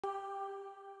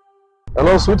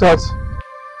Hello, sweetheart.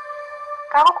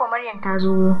 Kaga ko Maryam ta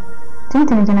zo.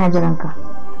 Tuntuni tana jiran ka.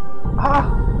 Ah,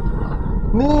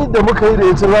 ni da muka yi da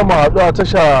ita za mu haɗu a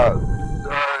tasha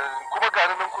kuma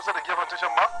gani nan kusa da gefen tashan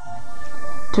ma?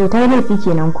 To ta yi laifi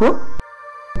kenan ko?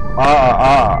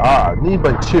 A'a, ni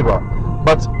ban ce ba.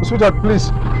 But sweetheart,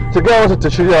 please, ki gaya wata ta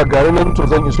shirya gari nan to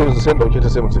zan iso sai dauke ta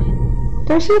sai mu tafi.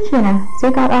 To shi kenan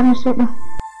sai ka ƙarin su ɗin.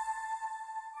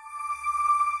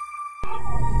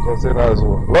 To sai na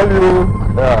zuwa. Love you.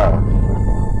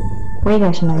 Wai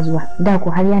gashi na zuwa. Da ko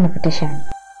har ya nufi tasha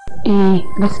ne.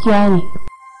 Gaskiya ne.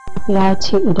 Ya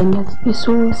ce idan ya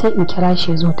iso sai in kira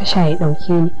shi zo tasha ya ɗauke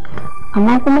ni.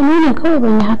 Amma kuma ni ne kawai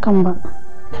ban yi hakan ba.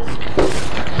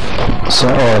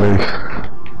 Assalamu alaikum.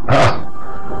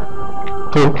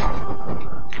 To,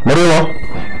 Marewa?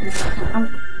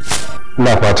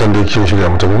 Na fatan da kin shirya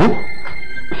mutum ne?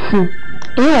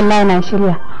 Wallahi na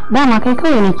shirya. Dama kai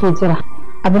kawai nake jira.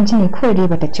 Abinci ne kawai dai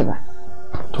bata ci ba.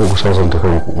 To ku sasanta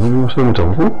kanku. Sai mu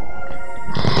tafi ko?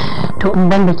 To in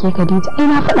ban da ke Khadija, ai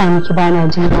na faɗa miki ba na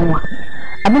jin yunwa.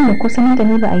 Abin da ko sanin da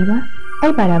ni ba a yi ba,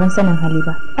 ai ba ban sanin hali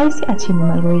ba. Ai sai a ce mu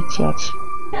marwaiciya ce.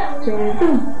 To yanzu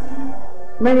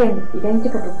Maryam idan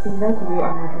kika tafi za ki biyo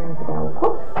a matan ki dawo ko?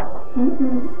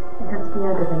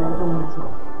 Gaskiya daga nan zan wuce.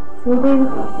 Sai dai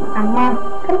amma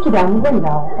kar ki damu zan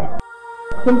dawo.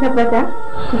 Kin tabbata?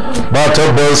 Ba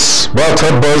tabbas, ba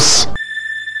tabbas.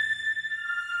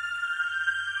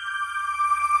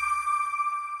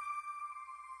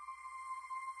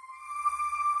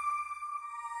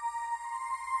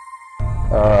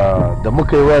 Da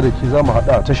muka yi waya da ki za mu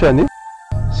haɗa a tasha ne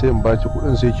sai in baki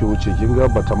kuɗin sai ki wuce kin ga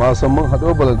bata ma san mun haɗu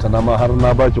balanta na ma har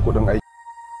na baki kuɗin aiki.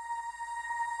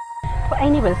 Ko ai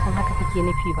ni ban san haka kake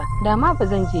nufi ba, da ma ba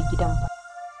zan je gidan ba.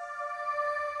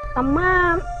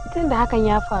 Amma tun da hakan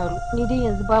ya faru ni dai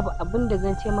yanzu babu abin da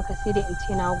zan ce maka sai dai in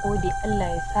ce na gode, Allah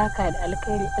ya saka da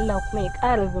alkhairi, Allah kuma ya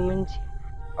ƙara zumunci.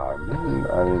 Amin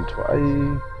amin. To ai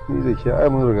ni da ke ai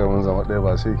mun riga mun zama ɗaya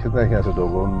ba sai kin zaki ta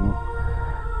dogon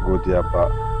godiya ba.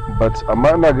 But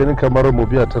amma ina ganin kamar mu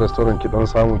biya ta restaurant ki dan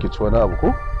samu ki ci wani abu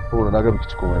ko? Saboda na ga biki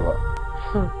ci komai ba.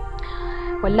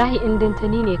 Wallahi in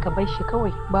dantani ne ka bar shi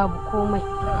kawai babu komai.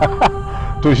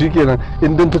 To shikenan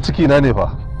in danta ciki na ne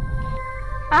fa.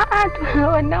 A'a to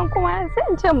wannan kuma sai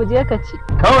in ce mu je ka ci.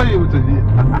 Kawai mu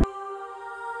tafi.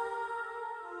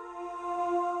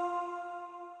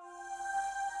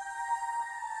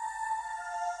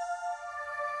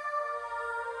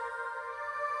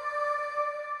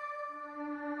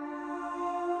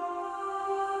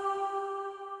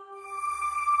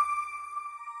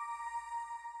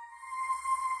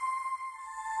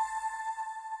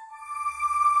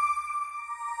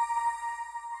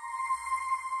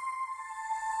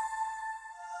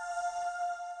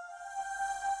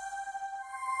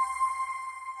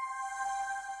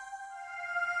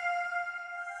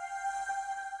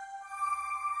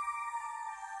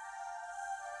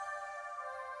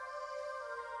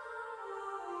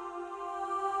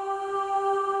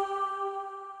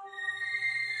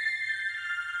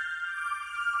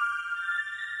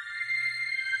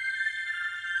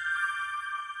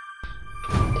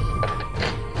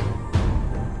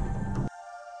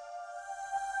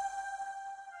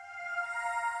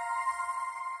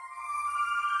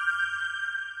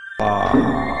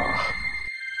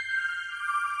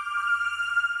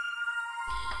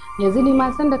 Yanzu ni ma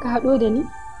san da ka haɗo da ni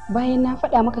bayan na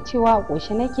faɗa maka cewa a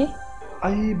ƙoshe nake?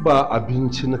 Ai ba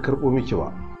abinci na karɓo miki ba.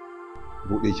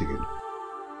 Buɗe ki gani.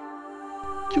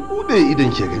 Ki buɗe idan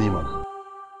ki gani mana.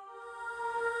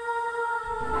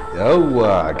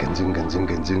 Yawwa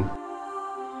ganjin.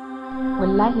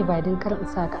 Wallahi ba din kar in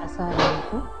sa ka asara ne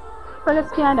ko? Ba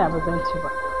gaskiya da ba zan ci ba.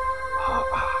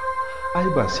 Ai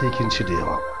ba sai kin ci da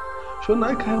yawa ba. Shi wannan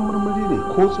ai kayan marmari ne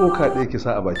ko tsoka ɗaya ki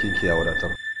sa a bakin ki ya wadatar.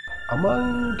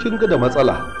 Amma kin ga da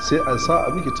matsala sai a sa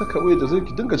a miki takawai da zai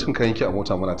ki dinga cin kayan ki a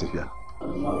mota muna tafiya.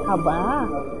 Haba,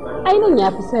 ainihin ya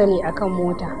fi sare akan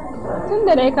mota. Tun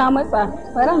da dai ka matsa,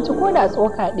 faran ci ko da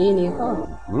tsoka ɗaya ne kawai.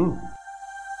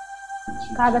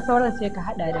 Kaga sauran sai ka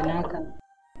haɗa da naka.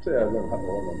 Ta yaya zan haɗa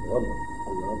wannan?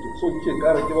 So kike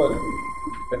ƙara kiba da ni?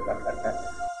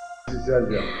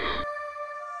 Jajiya.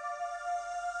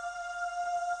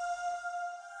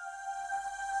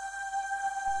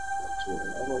 To,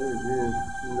 amma zai je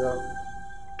kin ga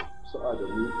sa'a da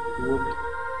mu kuma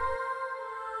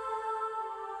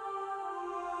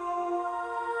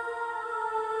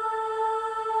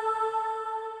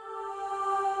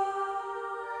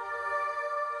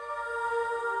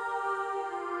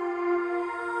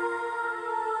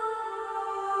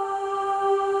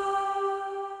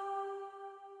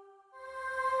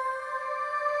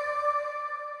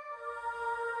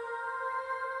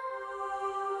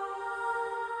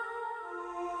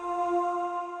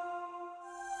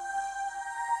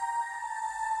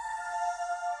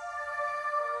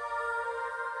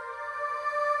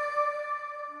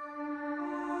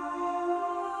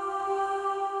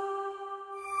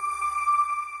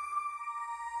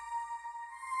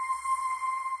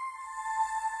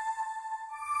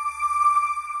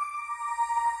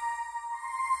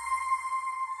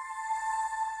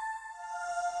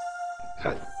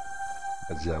kai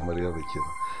ajiya Maryam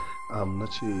kenan. Na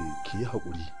ce ki yi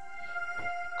haƙuri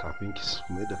kafin ki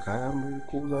mai da kaya mai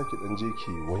ko za ki dan je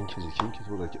ki wanke jikinki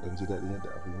so da ki dan ji daɗin yadda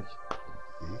abin yake.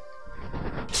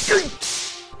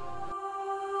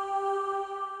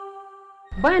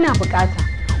 Ba na bukata.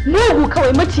 Nuhu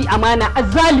kawai maci amana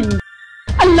azzalimi.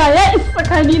 Allah ya isa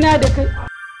tsakanina da kai.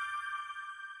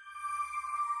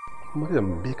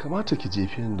 Maryam bai kamata ki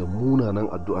jefe ni da munanan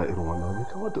addu'a irin wannan, bai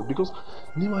kamata, because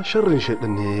ni ma sharrin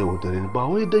shaidan ne yau dare ni, ba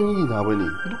wai dan yi na bane,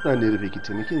 duk na ne rufe ki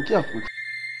taimake ni ki hakuri.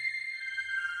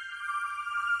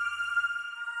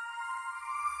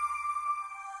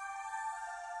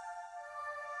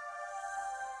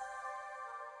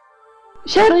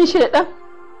 Sharrin shaidan?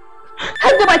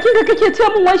 Har da bakin ka kake ce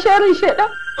min wai sharrin shaidan?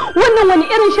 Wannan wani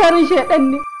irin sharrin shaidan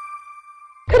ne?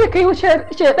 Kada ka yi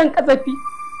shaidan kazafi.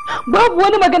 Babu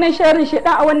wani maganar sharrin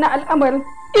shaidan a wannan al'amarin,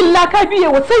 illa ka biye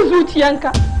wa san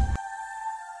zuciyanka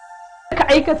ka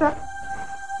aikata.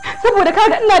 Saboda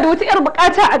kaga ina da wata 'yar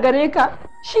bukata a gare ka,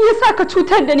 shi yasa ka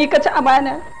cutar da ni ka ci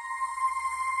amana.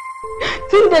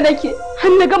 Tun da nake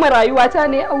har na gama rayuwata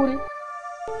ne aure,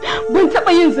 ban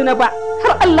taɓa yin zina ba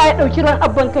har Allah ya ɗauki ran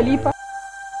abban Khalifa.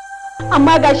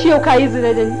 Amma gashi yau ka yi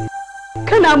zina da ni,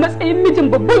 kana matsayin mijin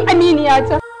babban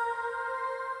aminiyata.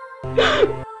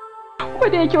 Ko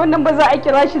da yake wannan ba za a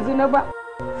kira shi zina ba,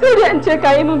 sai dai an ce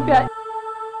ka yi min fyaɗe.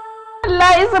 Allah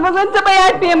ya isa ba zan taɓa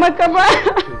yafe maka ba.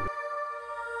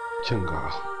 Kin ga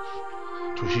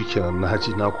to shi kenan na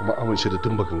ji na kuma amince da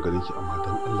duk bakan gare ki, amma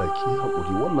dan Allah ki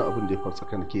haƙuri, wannan abin da ya faru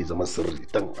tsakanin ke zama sirri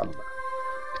dan Allah.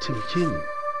 Ki taimake ni.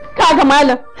 Kaga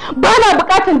malam, ba na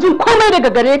buƙatan jin komai daga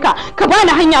gare ka, ka bani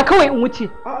hanya kawai in wuce.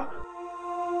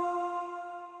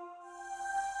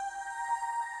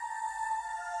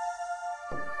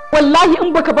 Wallahi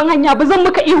in baka ban hanya ba zan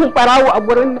maka ihun barawo a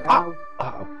gurin nan.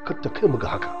 A'a, kar ta kai mu ga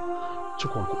haka.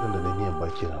 Cikon kuɗin da na niyan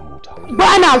baki na mota.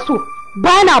 Ba na so,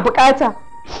 ba na buƙata.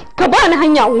 Ka bani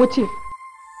hanya in wuce.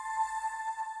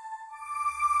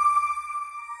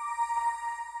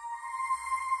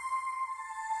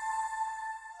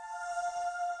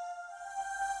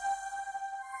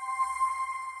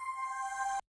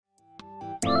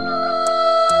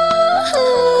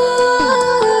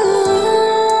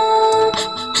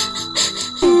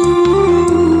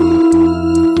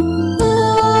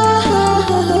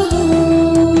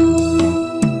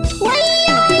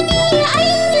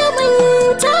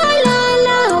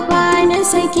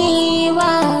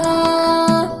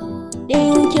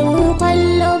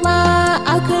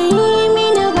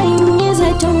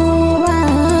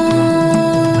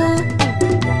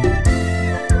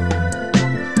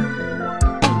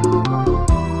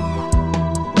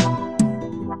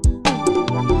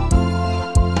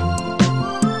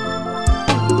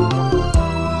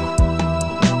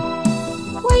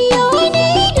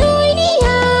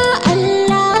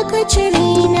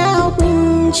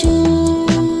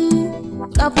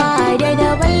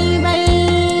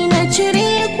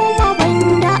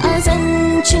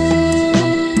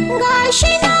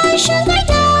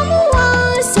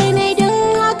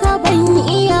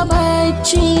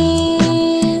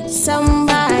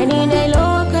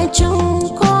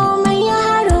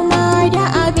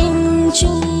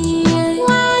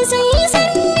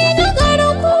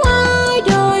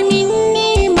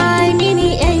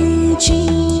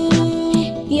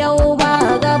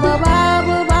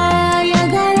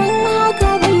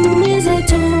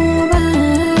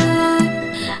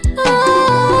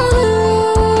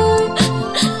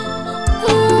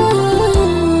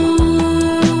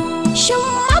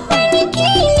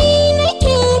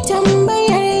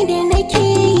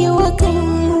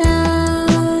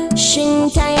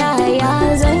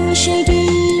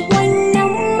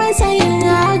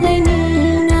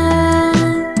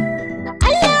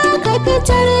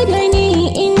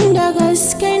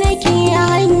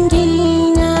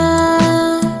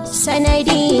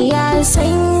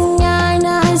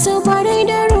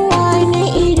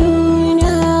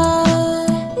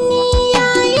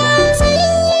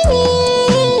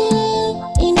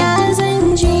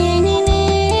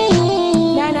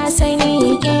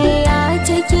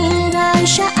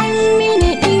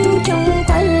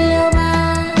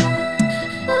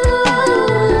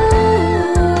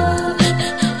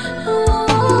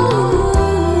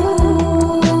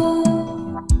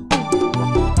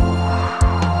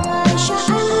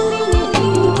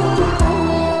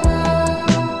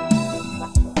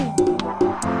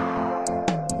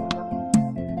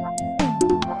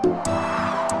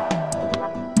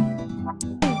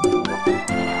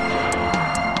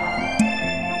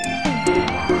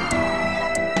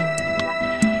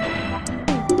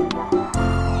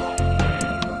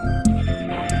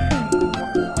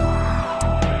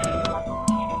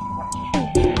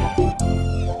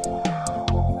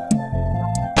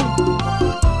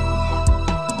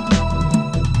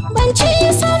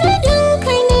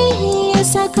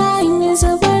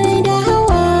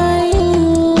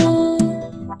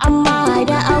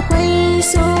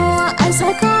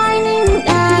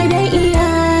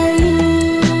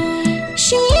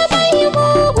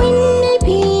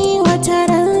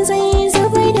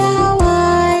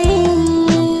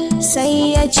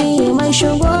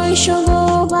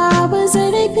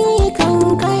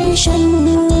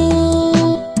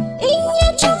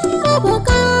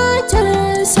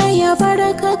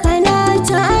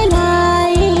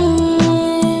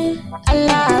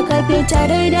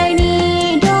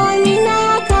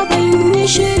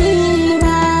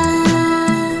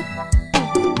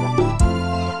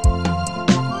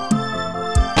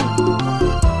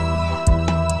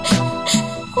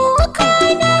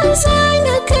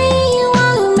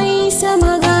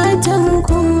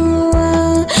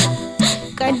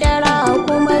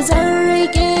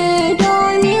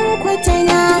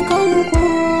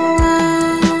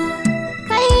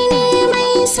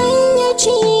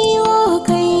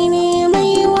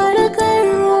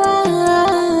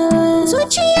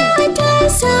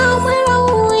 samu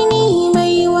rauni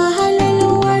mai wahalar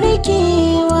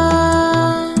warkewa.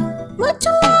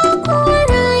 Mutuwa ko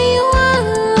rayuwa,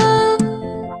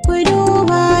 ku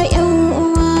duba 'yan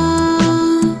uwa.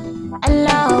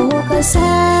 Allahu ka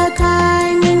saka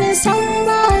mini san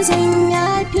ba zan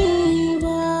yafi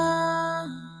ba.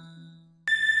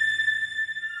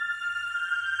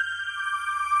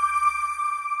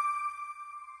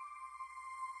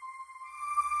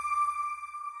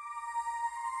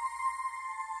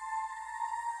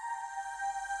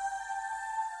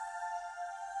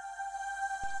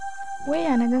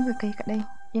 Waya na ganka kai kadai.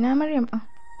 Ina Maryam ɗin?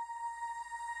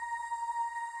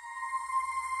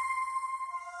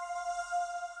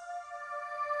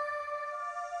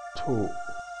 To,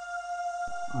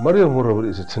 Maryam mun rabu da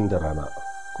ita tun da rana,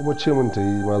 kuma ce min ta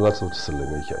yi ma za ta wuce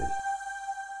sallame ki ai.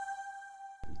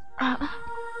 A'a.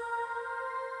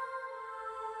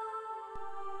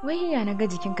 Waya na ga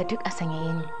jikinka duk a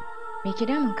sanyaye ne. Me ke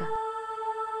damunka?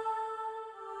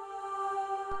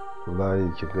 Wallahi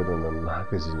kin ga da nan na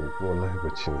haka ji ne kuma wallahi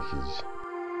bacci nake ji.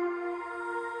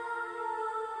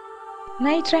 Na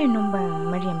yi try number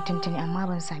Maryam tuntuni amma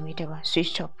ban same ta ba.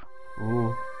 Switch off.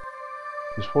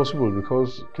 It's possible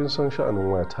because kin san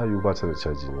sha'anin waya ta yi ba ta da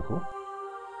caji ne ko?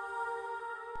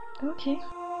 Okay.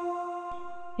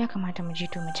 Ya kamata mu je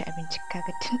to mu ci abinci,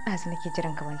 kaga tun ɗazu nake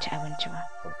jiran ka ban ci abinci ba.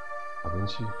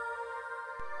 Abinci?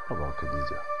 Haba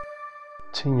Khadija.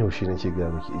 Tun yaushe nake gaya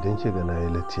miki idan ke ga nayi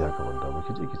latti haka wanda ba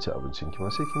ki je ki ci abincin ki ma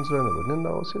sai kin jira ni ba nan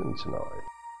dawo sai in ci nawa ai.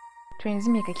 To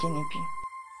yanzu me kake nufi?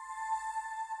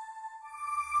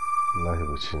 Wallahi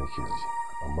bacci nake ji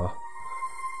amma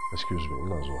excuse me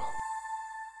ina zuwa.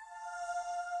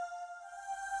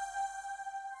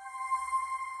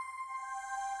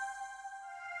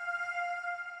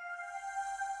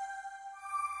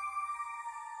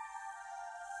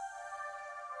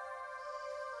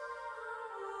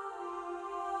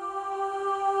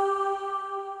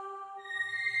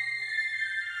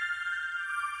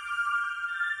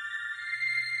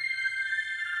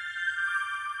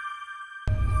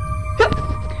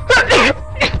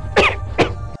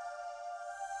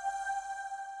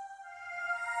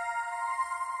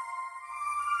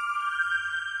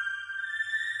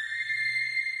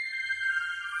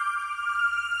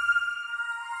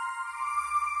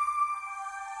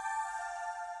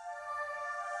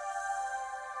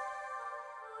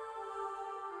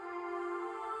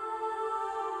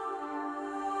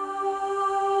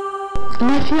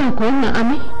 Lafiya ko wannan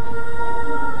amai?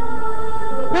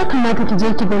 Ya kamata ki je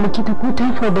ki ga likita ko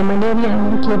typhoid da malaria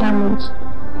ne ke damun ki.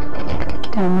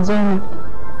 Kita mu zauna.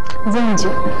 Zan je.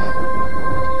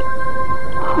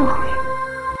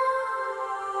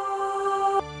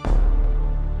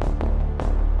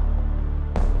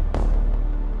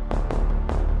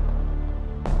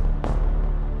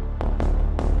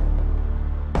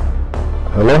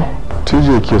 Hello? TJ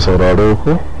ke sauraro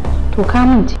ko? To ka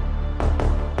mun ji.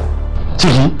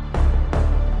 Ciki?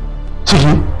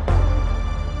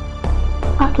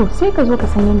 To sai ka zo ka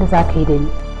san yadda za ka yi da ni.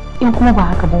 In kuma ba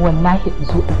haka ba wallahi in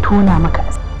zo in tona maka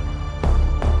asiri.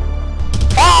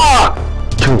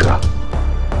 Kinga.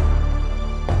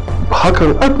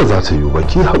 Hakan ai ba za ta yi ba,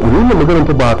 ki haƙuri ne maganar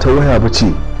fa ba ta waya ba ce.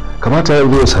 Kamata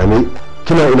yanzu ya same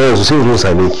kina ina yanzu sai zo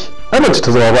same ki. Ai mace ta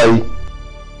zama ba yi.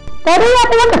 Tare ya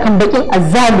fi maka kan bakin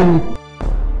azzalumi.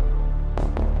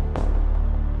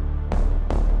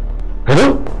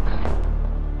 Hello?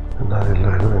 Inna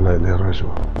lillahi wa inna ilaihi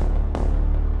raji'un.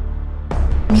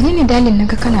 Menene dalilin nan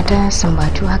ka kana ta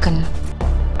sambatu hakan nan?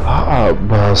 A'a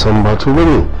ba sambatu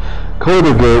bane. Kawai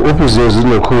daga ofis yanzu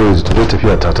ne kawai ta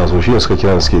tafiya ta taso shi ne suka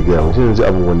kira suke gaya mun yanzu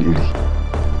abin wani iri.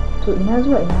 To ina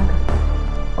zuwa ina ka?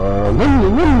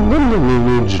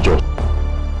 Nan jijo.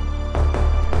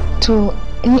 To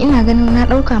ni ina ganin na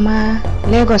dauka ma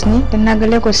Lagos ne dan naga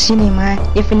Lagos shine ma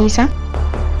yafi nisa.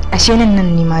 Ashe nan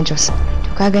ne ma Jos. To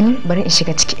ka gani bari in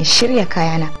shiga ciki in shirya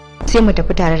kayana sai mu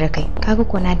tafi tare da kai. Kaga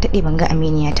ko na dade ban ga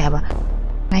aminiyata ba.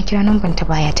 Na kira namban ta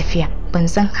baya tafiya. Ban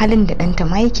san halin da danta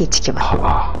ma yake ciki ba.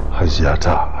 A'a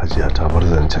hajiyata bar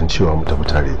zancen cewa mu tafi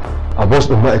tare. A boss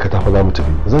din ma'aikata fa za mu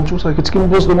tafi. Zan cusa ki cikin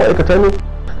boss din ma'aikata ne.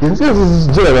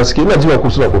 Yanzu jira na suke ina jiwa ko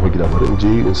suna kofar gida bari in je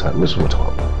in same su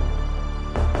mutawa.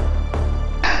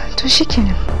 To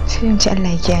shikenan sai in ci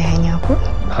Allah ya kiyaye hanya ko?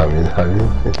 Amin.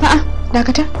 A'a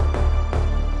dakata.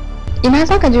 Ina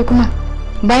za ka je kuma?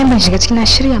 Bayan ban shiga cikin na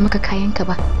shirya maka kayanka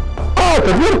ba.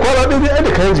 Tafiyar kwana ɗaya ai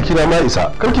da kayan jikina ma isa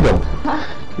karki da mu.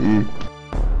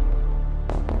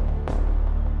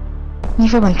 Ni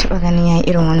fa ban taɓa ganin yayi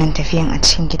irin wannan tafiyan a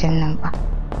cikin gidan nan ba.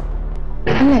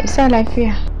 Allah isa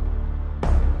lafiya.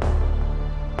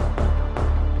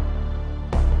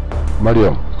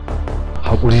 Maryam,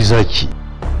 haƙuri zaki.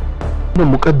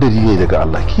 wannan muƙaddari ne daga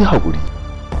Allah, ki haƙuri.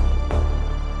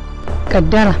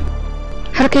 Kaddara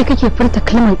har kai kake furta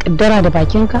kalmar kaddara da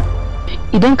bakinka?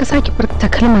 Idan ka sake furta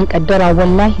kalmar kaddara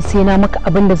wallahi sai na maka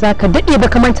abin da zaka dade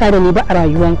baka manta da ni ba a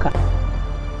rayuwanka.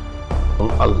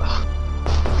 Don Allah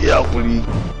ya haƙuri.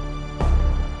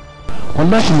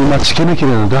 Wallahi ne ma cike nake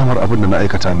da nadamar abin da na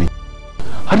aikata ne.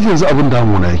 Har yanzu abin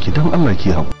damuna yake, don Allah ki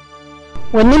haƙuri.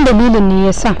 Wannan dalilin ne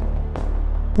yasa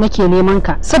nake neman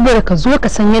ka, saboda ka zo ka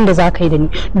san yadda za ka yi da ni,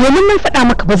 domin na faɗa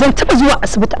maka ba zan taɓa zuwa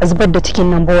asibiti a zubar da cikin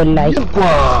nan ba wallahi.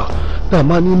 Yawwa,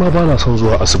 dama ni ma ba na son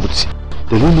zuwa asibiti,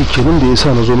 dalili kenan da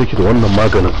yasa na zo miki da wannan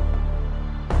maganin.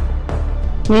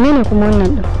 Menene kuma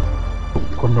wannan din?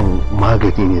 Wannan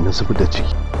magani ne na zubar da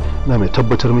ciki. Ina mai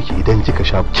tabbatar miki idan kika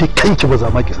sha ke kanki ba za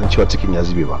ma ki san cewa cikin ya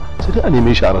zube ba, sai dai a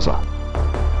neme shi a rasa.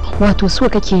 Wato so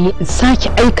kake yi in sake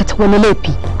aikata wani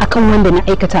laifi akan wanda na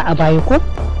aikata a baya ko?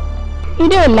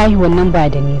 Idan wallahi wannan ba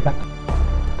da ni ba.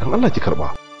 Dan Allah ki karba.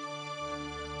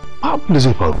 Ba abin da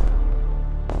zai faru.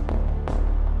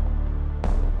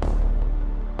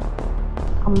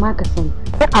 Amma ka sani,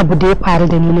 abu da ya faru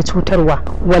da ni na cutarwa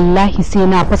wallahi sai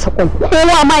na fasa kwan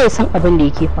kowa ma ya san abin da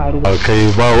yake faruwa.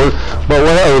 Kai ba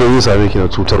wani aure zai same ki na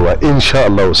cutarwa, insha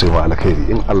Allah sai ma alkhairi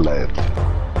in Allah ya yarda.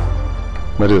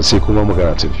 Maryam sai kuma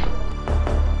magana ta biyu.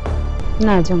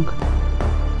 Ina jin ka.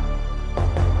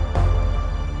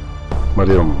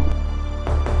 Maryam,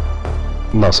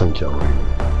 ina son ki aure.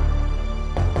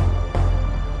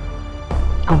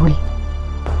 Aure?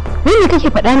 Wai kake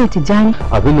faɗa ne Tijjani?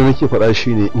 Abin da nake faɗa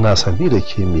shine ina son ni da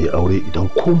ke mai aure, idan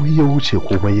komai ya wuce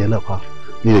komai ya lafa,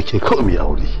 ni da ke kawai mai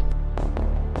aure.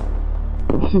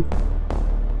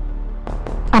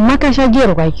 Amma ka sha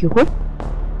giyar kwaki ko?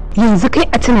 Yanzu kai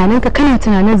a tunaninka kana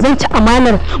tunanin zan ci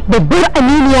amanar babbar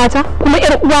aminiyata kuma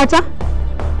yar uwata?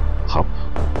 Hab.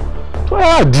 To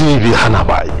addini bai hana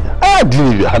ba ai.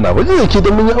 Addini bai hana ba. Ni ke da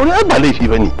mun yi aure ai ba laifi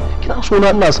bane. Kina so na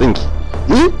ina son ki.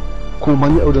 Ko ma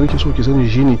ni aure nake so ki sani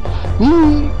shine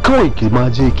ni kawai ki ma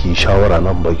je ki shawara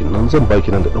nan baki nan zan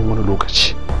baki nan da dan wani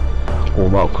lokaci.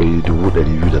 Kuma akwai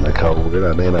 200 da na kawo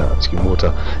yana a cikin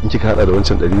mota, in kika hada da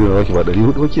wancan 200 na baki ba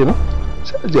 400 ba kenan.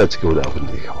 Sai a je a cika da abin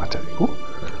da ya kamata ne ko?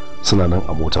 Suna nan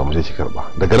a mota mu je ki karba,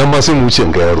 daga nan ma sai mu wuce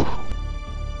in ga yaro.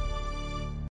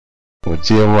 Mu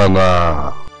je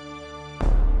mana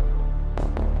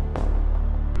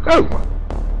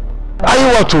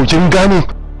ai wato kin gane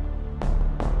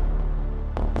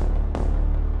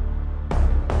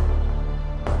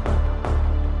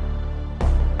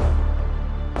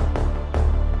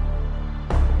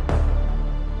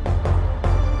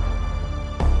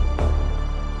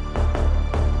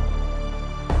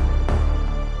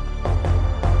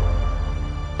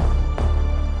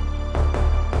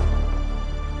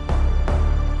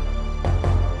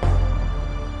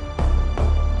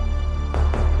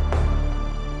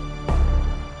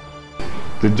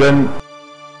Tijjani,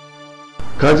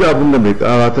 ka ji abin da mai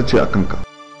ƙara ta ce a kanka?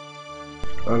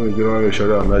 Mai girma mai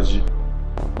shari'a na ji.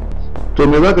 To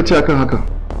me za ka ce akan haka?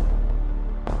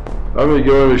 Mai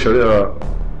girma mai shari'a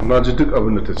na ji duk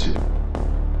abin da ta ce,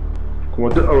 kuma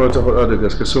duk abin da ta faɗa da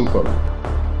gaske sun faru.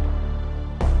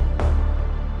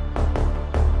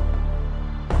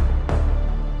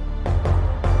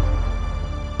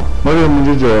 Maryam, mun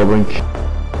ji jawabanki,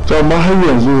 to amma har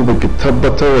yanzu baki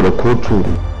tabbatar da kotu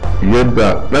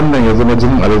yadda ɗan nan ya zama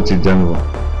jinin alarci Tijjani ba,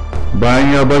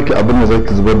 bayan ya baki abin da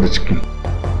zaki zubar da ciki,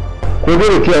 ko bai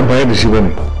da ke amfani da shi ba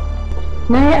ne?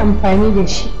 Na yi amfani da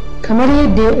shi kamar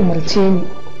yadda ya umarce ni.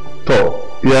 To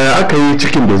yaya aka yi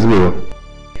cikin da zube ba?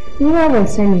 Ni ba ban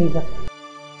sani ba.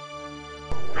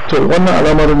 To wannan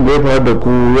al'amarin da ya faru da ku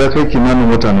ya kai kimanin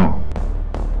wata nawa?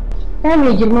 Ya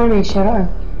mai girma mai shari'a,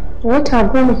 wata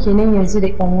 10 kenan yanzu da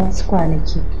 'yan wasu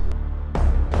kwanaki.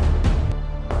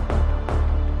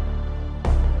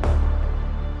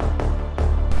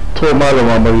 To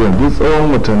malama Maryam, duk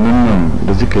tsawon watannin nan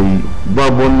da kika yi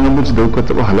babu wani namiji da kuka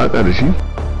taɓa halaka da shi?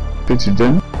 Ta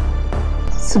Tijjani?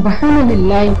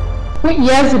 Subhanallahi wa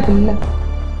iyazu billah.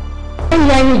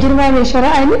 Allah ya girma mai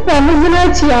shari'a, ni ba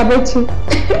mazinaciya bace.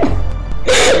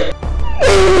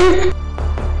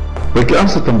 Baki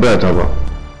amsa tambaya ta ba.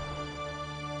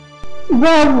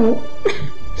 Babu.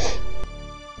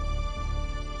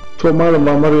 To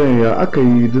malama Maryam, ya aka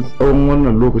yi duk tsawon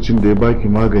wannan lokacin da ya baki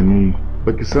magani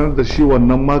baki sanar da shi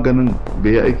wannan maganin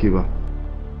bai yi aiki ba?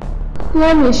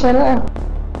 Ya mai shari'a,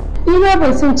 ni ma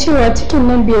ban san cewa cikin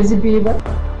nan bai zube ba,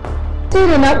 sai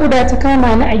da naƙuda ta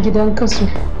kama ni a gidan kaso.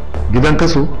 Gidan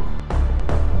kaso?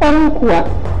 Ƙwarin kuwa,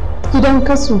 gidan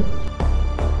kaso.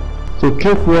 To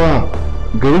ke kuwa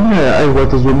garin yaya aihuwa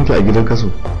ta zo miki a gidan kaso?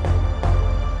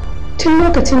 Tun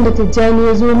lokacin da Tijjani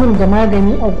ya zo min da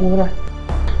magani a gora,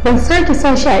 ban sake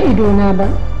sa shi a idona ba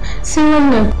sai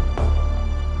wannan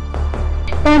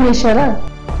mai shari'a.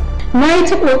 Na yi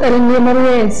ta ƙoƙarin neman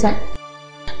wayarsa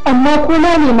amma ko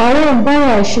na nema wayan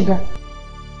baya shiga.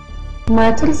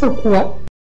 Matarsa kuwa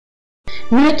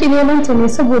na ƙi neman ta ne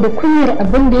saboda kunyar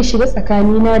abin da ya shiga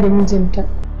tsakanina da mijinta.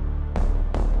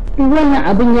 Duk wannan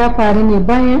abin ya faru ne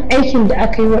bayan aikin da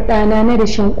aka yi wa ɗana na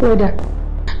dashen ƙoda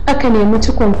aka nemi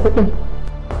cikon kuɗin.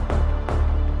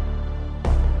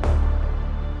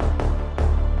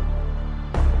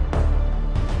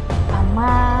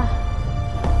 Amma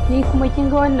ni kuma kin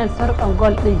ga wannan sarƙan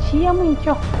gold ɗin shi ya mun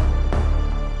kyau.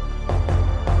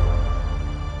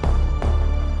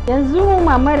 Yanzu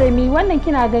mama Rami wannan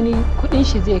kina gani kuɗin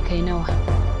shi zai kai nawa?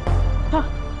 Ha,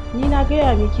 ni na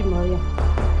gaya miki Maryam.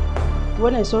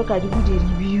 Wannan sarƙa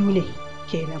 200 ne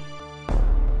kenan.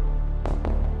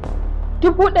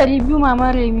 200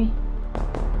 mama Rami.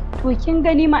 To kin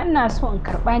gani ma ina so in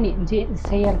karɓa ne in je in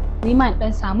sayar. Ni ma in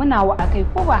dan samu nawa akai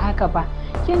ko ba haka ba.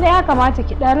 Kin ga ya kamata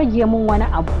ki dan rage min wani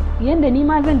abu yanda ni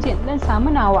ma zan je in dan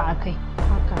samu nawa akai.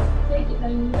 Haka. Sai ki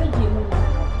dan rage min wani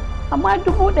abu. Amma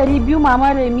 200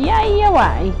 mama Rami yayi yawa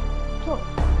ai. To,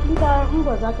 kin ga in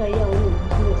ba za ka iya wannan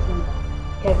business din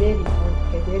ka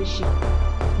bari shi.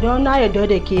 Don na yarda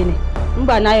da ke ne. In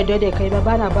ba na yarda da kai ba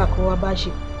bana ba kowa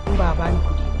bashi in ba bani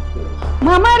kuɗi.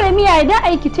 Mama Ramiya idan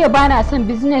aiki ce bana son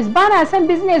business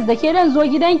da ke dan zo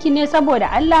gidanki ne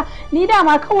saboda Allah ni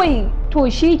dama kawai to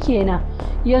shi kenan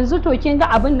yanzu to kin ga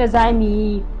abin da za mu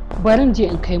yi barin je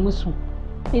in kai musu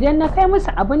idan na kai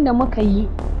musu abin da muka yi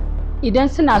idan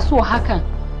suna so hakan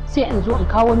sai in zo in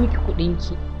kawo miki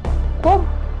kuɗinki ko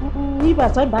ni ba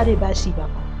san ba da bashi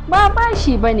ba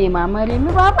bashi bane Mama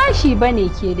Rami ba bashi bane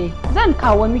ke dai zan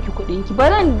kawo miki kuɗinki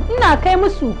baran ina kai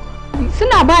musu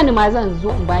suna bani ma zan zo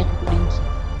in baki kuɗinki.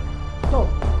 To,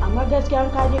 amma gaskiya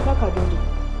ka je kar ka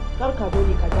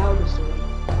dole ka dawo da sauri.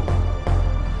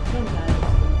 Zan dawo.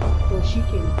 To shi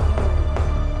ke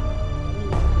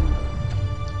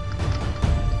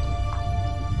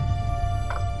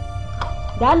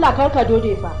da Allah kar ka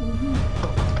dole fa.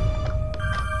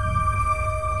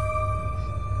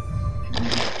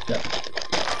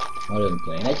 Maryam,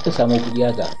 ina kika samu kuɗi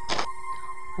haka?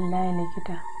 Wallahi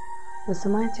likita. Basu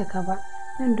ma cika ba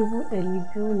nan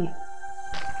 200 ne.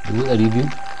 200?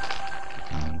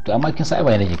 To amma kin sa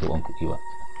ba yana ke karɓan kuɗi ba.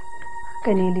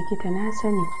 Haka ne likita na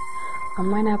sani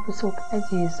amma na fi so ka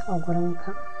ajiye su a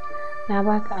gurinka. Na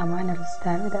baka amanar su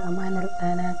tare da amanar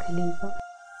ɗana Khalifa.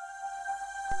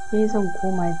 Ni zan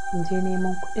koma in je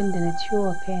neman kuɗin da na ciwo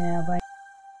wa kaina ba.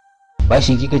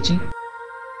 Bashi kika ci?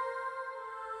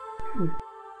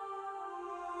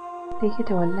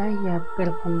 Likita wallahi ya fi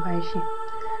ƙarfin bashi.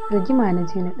 Rigima na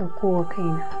je na ɗauko wa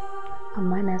kaina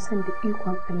amma na san da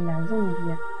ikon Allah zan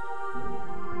biya.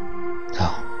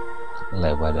 Allah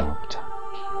ya bada mafita.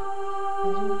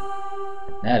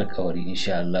 Na alkawari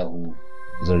insha Allah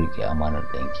zan rike amanar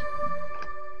ɗanki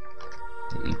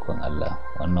da ikon Allah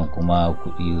wannan kuma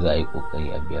kuɗi za a yi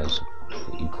ƙoƙari a biya su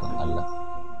da ikon Allah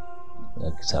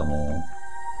za ki samu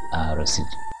a rasid.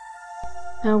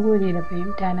 Na gode da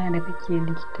fahimta na da kake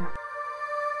likita.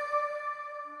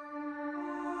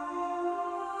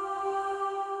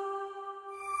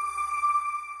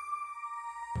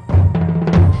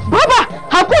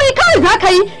 Za ka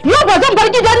yi yau ba zan bar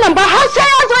gidan nan ba har sai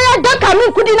ya zo ya danka min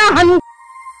kudi na hannu.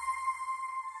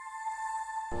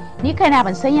 Ni kana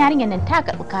ban san yarinyar nan ta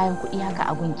karɓi kayan kuɗi haka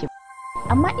a gunki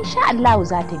amma insha Allah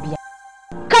za ta biya.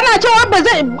 Kana cewa ba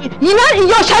zai ina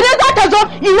yaushe ne za ta zo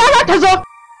ina za ta zo?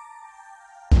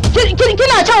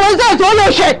 Kina cewa zai zo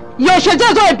yaushe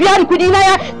zai zo ya biya ni kuɗi na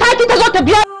ya ta ki ta zo ta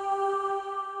biya.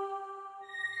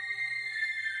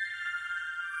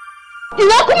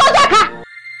 Ina kuma za ka?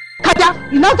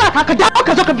 Ina za ka dawo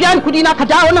ka zo ka biya ni kuɗi na ka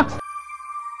dawo nan.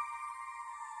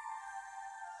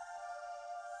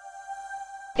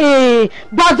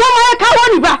 Ba zama ya kawo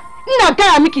ni ba ina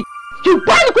gaya miki ki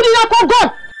ba ni kuɗi na ko gon.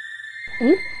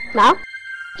 Na?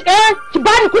 Ki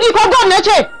ba ni kuɗi ko gon na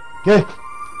ce.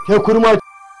 Ke kurma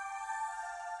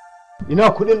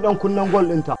ina kuɗin ɗan kunnen gol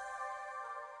ɗinta.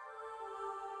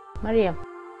 Maryam,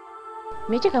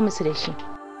 me kika musu da shi?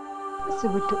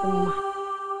 Asibiti umma.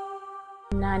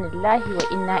 Inna lillahi wa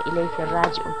inna ilaihi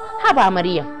raji'un. Haba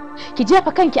Maryam, ki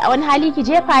jefa kanki a wani hali ki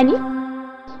jefa ni?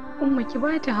 Umma ki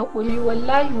ba ta haƙuri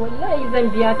wallahi zan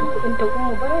biya ta kuɗin ta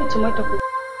umma baran ci mata kuɗi.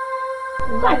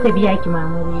 Za ta biya ki ma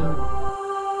Maryam.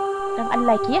 Dan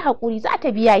Allah ki yi haƙuri za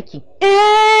ta biya ki.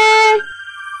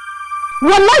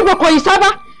 Wallahi ba ko isa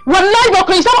ba. Wallahi ba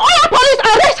ko isa ba. Oh police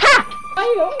arrest her.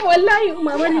 Ayo wallahi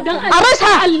mama ni dan Allah. Arrest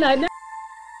her. Allah na.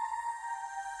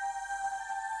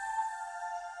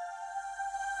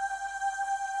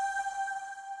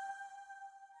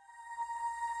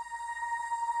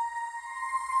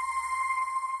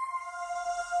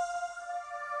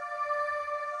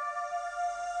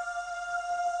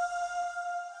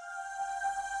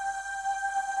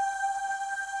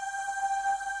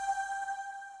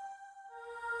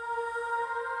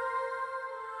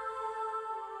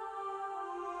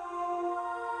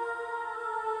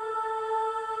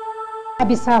 a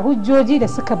bisa hujjoji da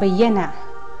suka bayyana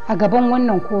a gaban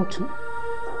wannan kotu.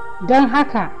 Don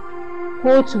haka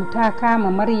kotu ta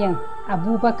kama Maryam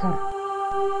Abubakar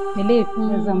da laifin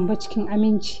da zamba cikin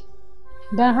aminci.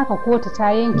 Don haka kotu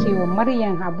ta yanke wa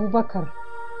Maryam Abubakar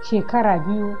shekara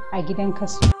 2 a gidan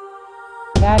kaso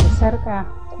da sarƙa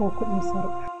ko kuɗin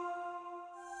sarƙa.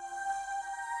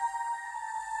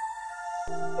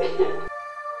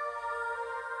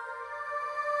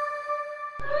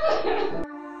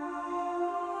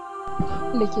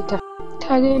 Likita,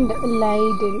 ta ga yadda Allah ya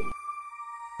yi da ni.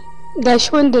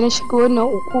 Gashi wanda na shiga wannan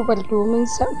ukubar domin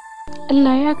sa,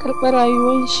 Allah ya karɓi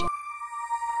rayuwar shi.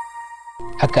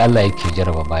 Haka Allah yake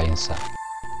jarraba bayansa,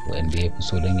 wanda ya fi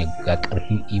so don ya ga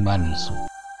ƙarfin imaninsu.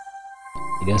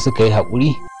 Idan suka yi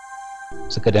haƙuri,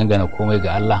 suka dangana komai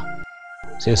ga Allah,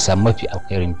 sai su samu mafi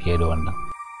alkhairin fiye da wannan.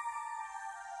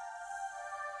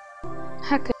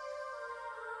 Haka.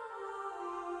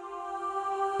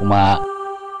 Kuma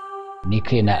ni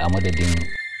kaina a madadin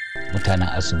mutanen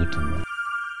asibitinmu,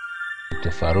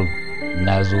 Dr. Faruk,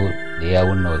 na zo da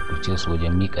yawun na wakilce su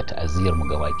wajen miƙa ta'aziyarmu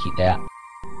ga baki ɗaya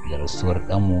da rasuwar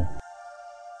ɗanmu.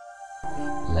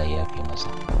 Allah ya yafe masa.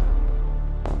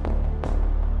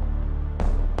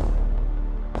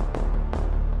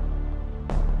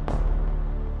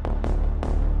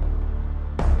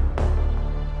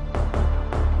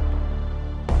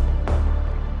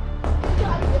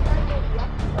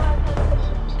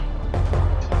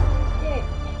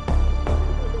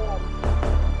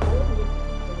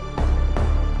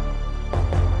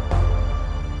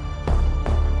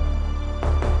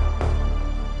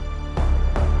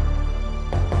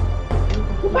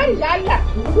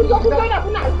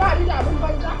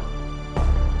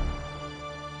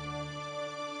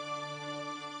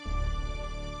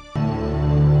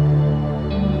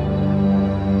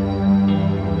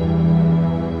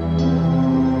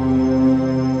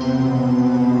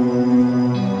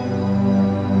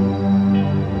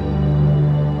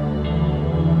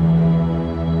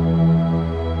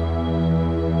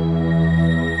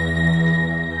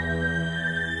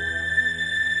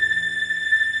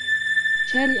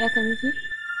 Shari aka miki?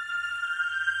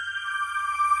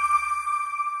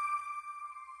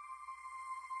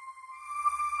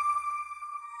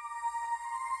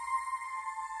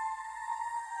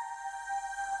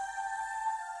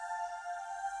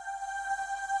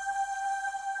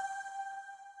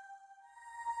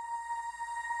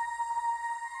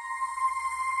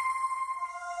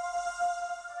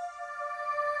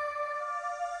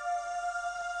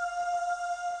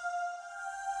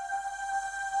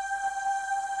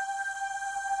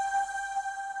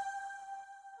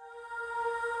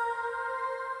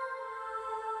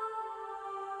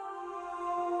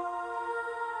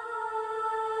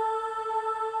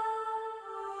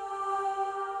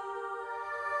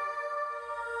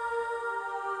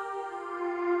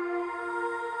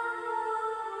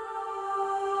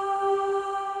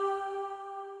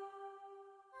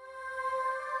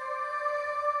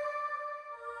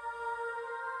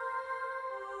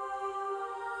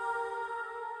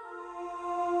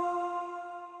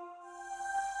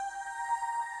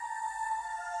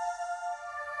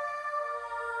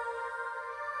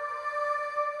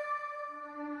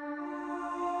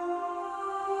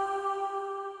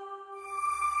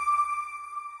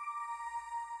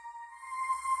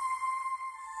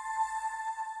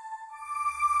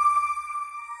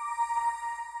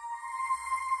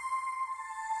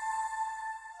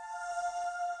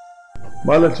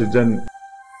 Malam Tijjani,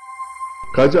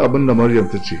 ka ji abin da Maryam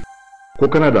ta ce, ko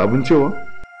kana da abin cewa?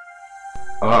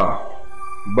 A'a,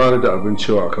 ba ni da abin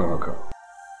cewa akan haka.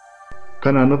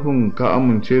 Kana nufin ka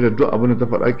amince da duk abin da ta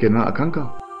faɗa kenan a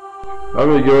kanka? A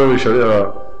mai girma mai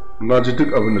shari'a, na ji duk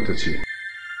abin da ta ce,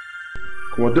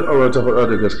 kuma duk abin da ta faɗa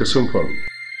da gaske sun faru,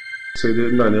 sai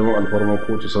dai ina neman alfarmar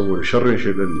kotu saboda sharrin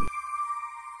shaidan ne.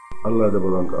 Allah da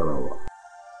ba zan ƙara ba.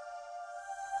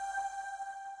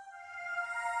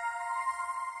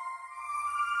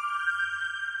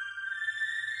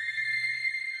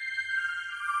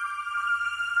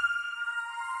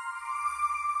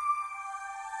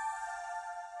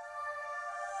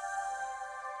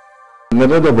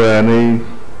 Dangane da bayanai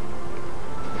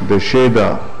da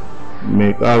shaida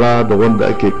mai ƙara da wanda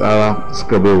ake ƙara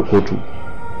suka bai wa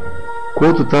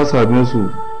kotu ta same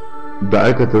su da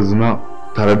aikata zina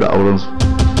tare da aurensu.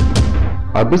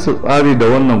 A bisa tsari da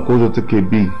wannan kotu take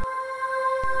bi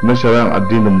na shari'ar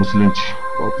addinin musulunci,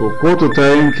 wato kotu ta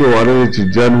yanke wa da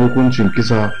Tijjani hukuncin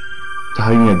kisa ta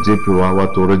hanyar jefewa,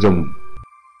 wato rajamu.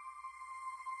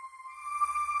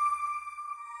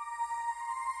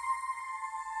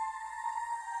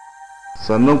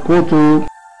 Sannan kotu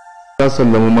ta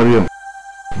sallama Maryam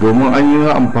domin an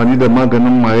yi amfani da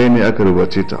maganin maye ne aka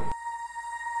ribace ta.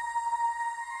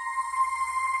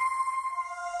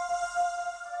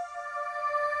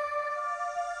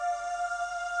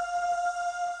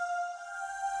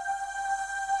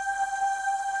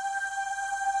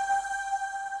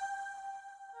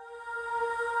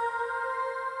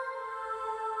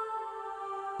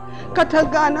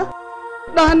 Katangana,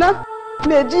 ɗana,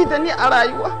 mai ji da ni a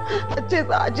rayuwa, a ce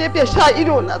za a jefe sha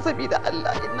ido na saboda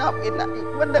Allah ina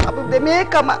wannan abu da me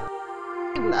kama.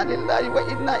 Inna lillahi wa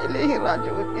inna ilaihi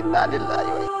raji'un, inna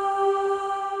lillahi wa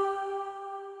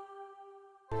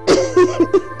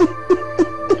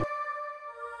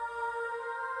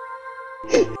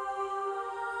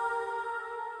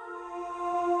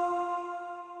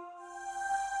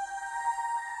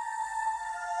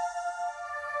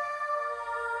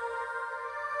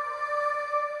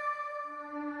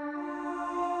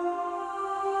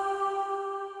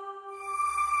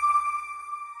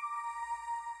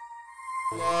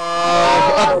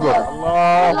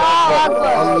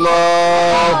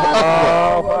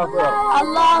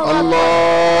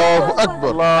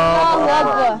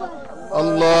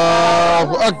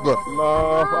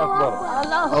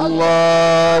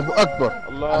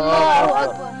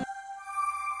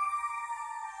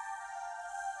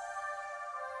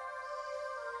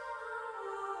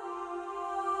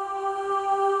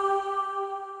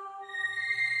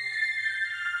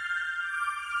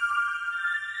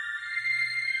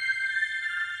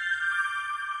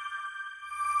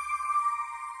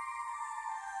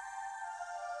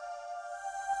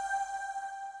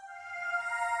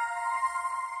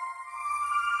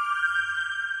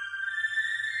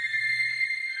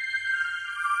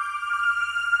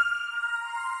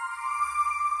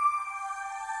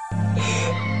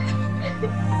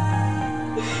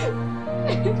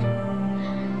Thank you.